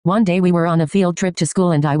One day we were on a field trip to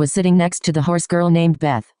school and I was sitting next to the horse girl named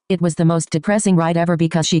Beth. It was the most depressing ride ever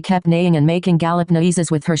because she kept neighing and making gallop noises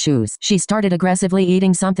with her shoes. She started aggressively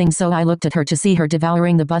eating something, so I looked at her to see her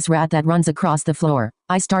devouring the bus rat that runs across the floor.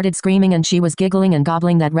 I started screaming and she was giggling and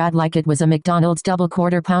gobbling that rat like it was a McDonald's double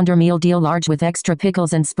quarter-pounder meal deal large with extra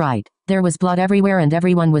pickles and Sprite. There was blood everywhere and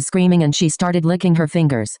everyone was screaming and she started licking her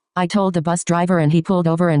fingers. I told the bus driver and he pulled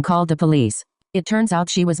over and called the police. It turns out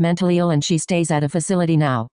she was mentally ill and she stays at a facility now.